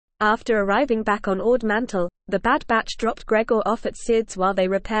After arriving back on Ord Mantle, the Bad Batch dropped Gregor off at Sid's while they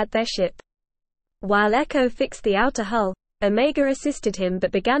repaired their ship. While Echo fixed the outer hull, Omega assisted him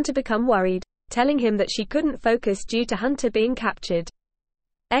but began to become worried, telling him that she couldn't focus due to Hunter being captured.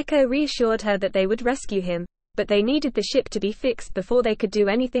 Echo reassured her that they would rescue him, but they needed the ship to be fixed before they could do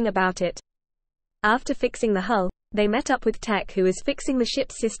anything about it. After fixing the hull, they met up with Tech, who was fixing the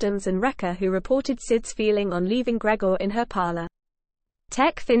ship's systems, and Wrecker, who reported Sid's feeling on leaving Gregor in her parlor.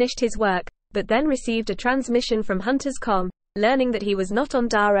 Tech finished his work, but then received a transmission from Hunter's comm, learning that he was not on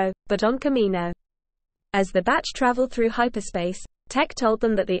Daro, but on Kamino. As the batch traveled through hyperspace, Tech told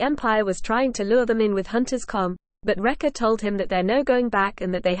them that the Empire was trying to lure them in with Hunter's comm, but Wrecker told him that there's no going back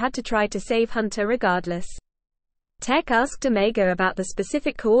and that they had to try to save Hunter regardless. Tech asked Omega about the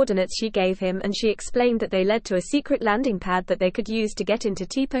specific coordinates she gave him, and she explained that they led to a secret landing pad that they could use to get into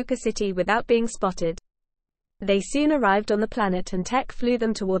Tipoca City without being spotted. They soon arrived on the planet, and Tech flew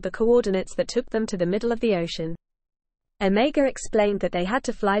them toward the coordinates that took them to the middle of the ocean. Omega explained that they had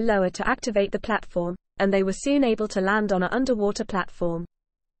to fly lower to activate the platform, and they were soon able to land on an underwater platform.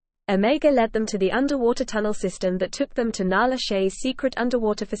 Omega led them to the underwater tunnel system that took them to Nala Shea's secret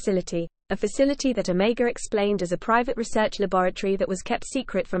underwater facility, a facility that Omega explained as a private research laboratory that was kept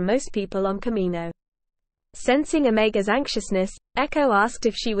secret from most people on Kamino. Sensing Omega's anxiousness, Echo asked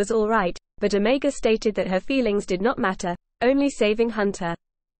if she was all right, but Omega stated that her feelings did not matter, only saving Hunter.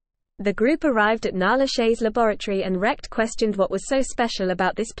 The group arrived at Nala Shea's laboratory, and Rekt questioned what was so special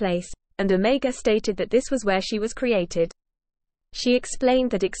about this place, and Omega stated that this was where she was created. She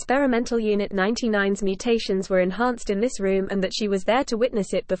explained that Experimental Unit 99's mutations were enhanced in this room and that she was there to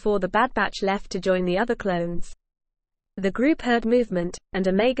witness it before the Bad Batch left to join the other clones. The group heard movement, and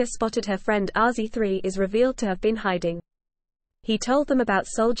Omega spotted her friend RZ-3 is revealed to have been hiding. He told them about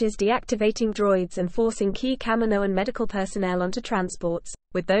soldiers deactivating droids and forcing key Kamino and medical personnel onto transports,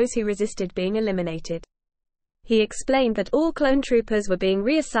 with those who resisted being eliminated. He explained that all clone troopers were being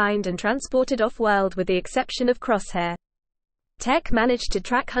reassigned and transported off-world with the exception of Crosshair. Tech managed to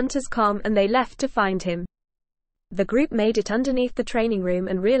track Hunter's comm, and they left to find him. The group made it underneath the training room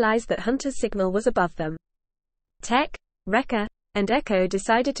and realized that Hunter's signal was above them. Tech, Wrecker, and Echo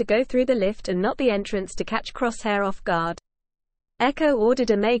decided to go through the lift and not the entrance to catch Crosshair off guard. Echo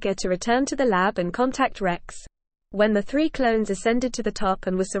ordered Omega to return to the lab and contact Rex. When the three clones ascended to the top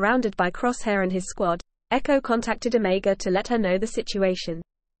and were surrounded by Crosshair and his squad, Echo contacted Omega to let her know the situation.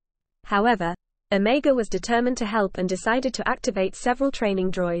 However, Omega was determined to help and decided to activate several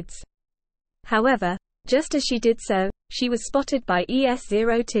training droids. However, just as she did so, she was spotted by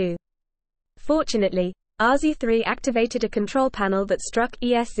ES-02. Fortunately, RZ-3 activated a control panel that struck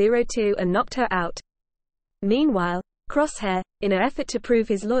ES-02 and knocked her out. Meanwhile, Crosshair, in an effort to prove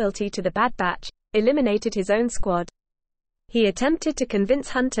his loyalty to the Bad Batch, eliminated his own squad. He attempted to convince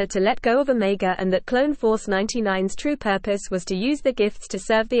Hunter to let go of Omega and that Clone Force 99's true purpose was to use the gifts to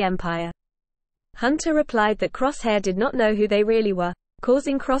serve the Empire. Hunter replied that Crosshair did not know who they really were,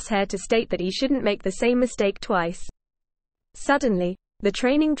 causing Crosshair to state that he shouldn't make the same mistake twice. Suddenly, the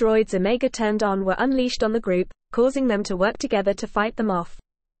training droids Omega turned on were unleashed on the group, causing them to work together to fight them off.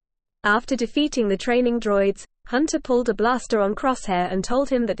 After defeating the training droids, Hunter pulled a blaster on Crosshair and told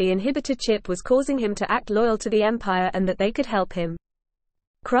him that the inhibitor chip was causing him to act loyal to the Empire and that they could help him.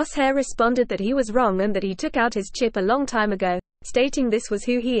 Crosshair responded that he was wrong and that he took out his chip a long time ago, stating this was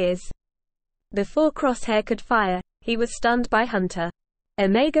who he is. Before Crosshair could fire, he was stunned by Hunter.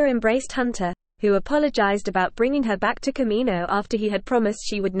 Omega embraced Hunter, who apologized about bringing her back to Kamino after he had promised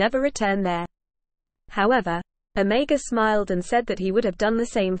she would never return there. However, Omega smiled and said that he would have done the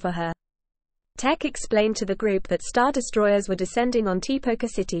same for her. Tech explained to the group that Star Destroyers were descending on Tipoca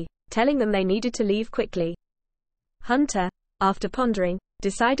City, telling them they needed to leave quickly. Hunter, after pondering,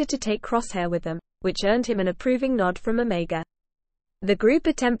 decided to take Crosshair with them, which earned him an approving nod from Omega. The group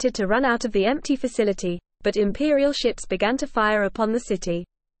attempted to run out of the empty facility, but Imperial ships began to fire upon the city.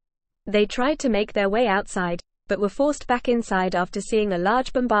 They tried to make their way outside, but were forced back inside after seeing a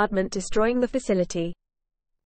large bombardment destroying the facility.